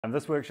And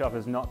this workshop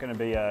is not going to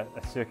be a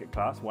circuit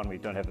class. One, we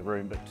don't have the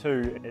room, but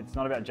two, it's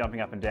not about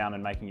jumping up and down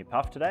and making you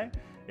puff today.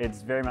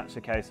 It's very much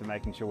a case of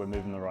making sure we're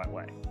moving the right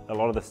way. A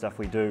lot of the stuff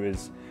we do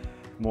is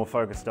more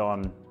focused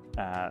on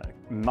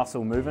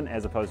muscle movement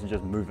as opposed to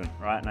just movement,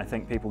 right? And I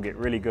think people get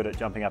really good at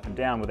jumping up and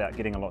down without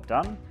getting a lot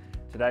done.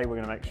 Today we're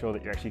going to make sure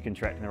that you're actually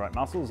contracting the right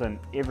muscles, and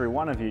every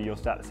one of you, you'll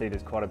start to see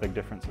there's quite a big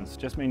difference. And it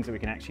just means that we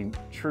can actually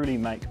truly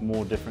make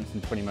more difference in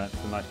 20 minutes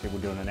than most people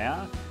do in an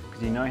hour.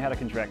 Because you know how to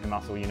contract a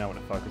muscle, you know what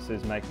the focus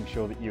is, making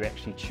sure that you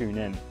actually tune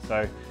in.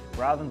 So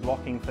rather than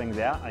blocking things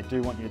out, I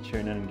do want you to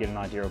tune in and get an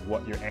idea of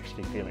what you're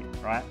actually feeling,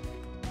 right?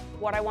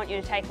 What I want you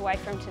to take away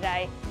from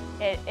today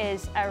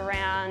is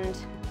around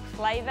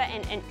flavour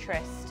and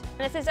interest. And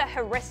this is a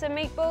harissa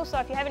meatball, so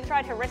if you haven't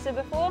tried harissa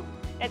before,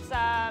 it's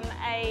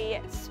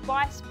a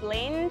spice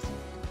blend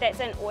that's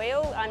in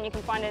oil. You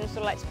can find it in sort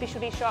of like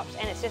specialty shops,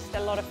 and it's just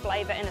a lot of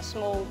flavour in a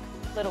small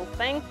little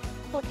thing.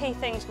 A couple of key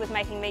things with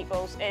making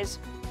meatballs is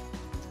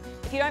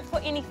if you don't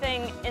put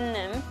anything in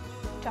them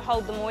to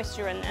hold the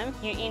moisture in them,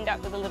 you end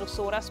up with a little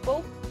sawdust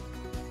ball.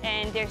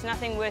 And there's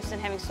nothing worse than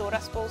having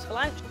sawdust balls for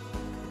lunch.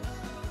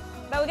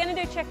 But we're going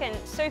to do chicken,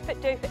 super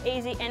duper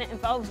easy, and it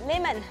involves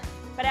lemon.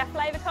 But our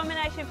flavour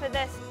combination for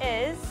this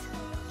is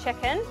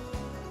chicken,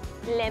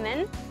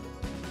 lemon.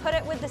 Put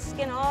it with the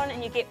skin on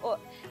and you get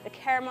the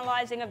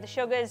caramelising of the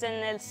sugars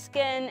in the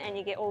skin, and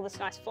you get all this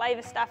nice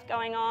flavour stuff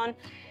going on.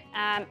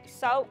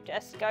 Salt,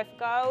 just go for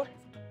gold.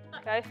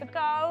 Go for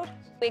gold.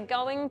 We're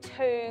going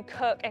to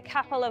cook a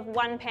couple of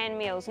one-pan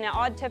meals. Now,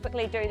 I'd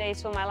typically do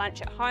these for my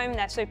lunch at home.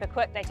 They're super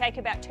quick. They take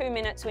about 2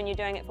 minutes when you're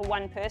doing it for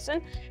one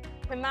person.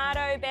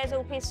 Tomato,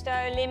 basil pesto,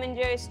 lemon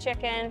juice,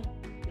 chicken.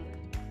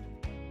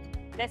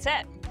 That's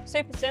it.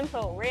 Super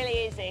simple,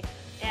 really easy.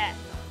 Yeah.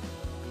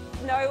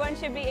 No one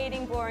should be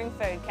eating boring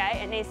food,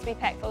 okay? It needs to be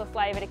packed full of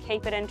flavour to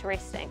keep it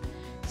interesting.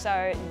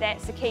 So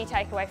that's the key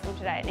takeaway from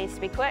today. It needs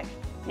to be quick,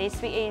 it needs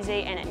to be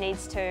easy, and it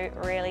needs to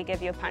really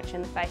give you a punch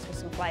in the face with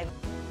some flavour.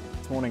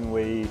 This morning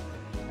we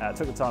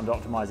took the time to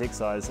optimise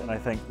exercise, and I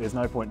think there's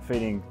no point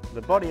feeding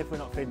the body if we're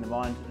not feeding the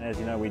mind. And as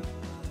you know, we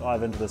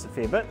dive into this a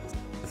fair bit.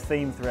 The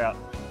theme throughout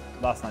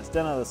last night's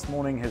dinner this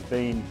morning has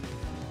been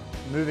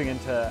moving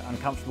into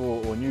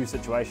uncomfortable or new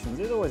situations.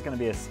 There's always going to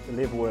be a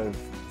level of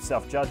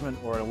self-judgment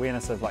or an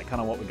awareness of like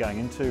kind of what we're going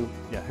into.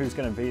 Who's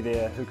going to be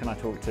there? Who can I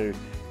talk to?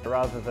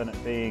 Rather than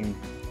it being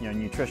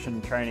nutrition,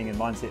 training and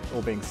mindset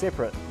all being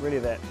separate, really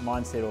that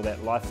mindset or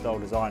that lifestyle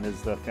design is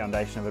the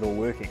foundation of it all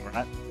working,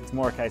 right? It's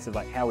more a case of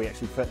like how we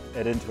actually fit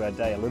it into our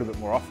day a little bit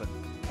more often.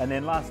 And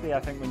then lastly, I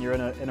think when you're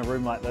in a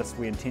room like this,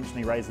 we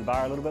intentionally raise the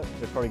bar a little bit.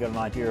 We've probably got an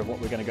idea of what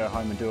we're going to go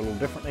home and do a little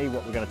differently,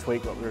 what we're going to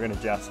tweak, what we're going to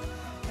adjust,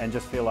 and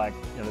just feel like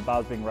the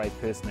bar's being raised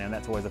personally, and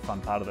that's always a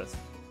fun part of this.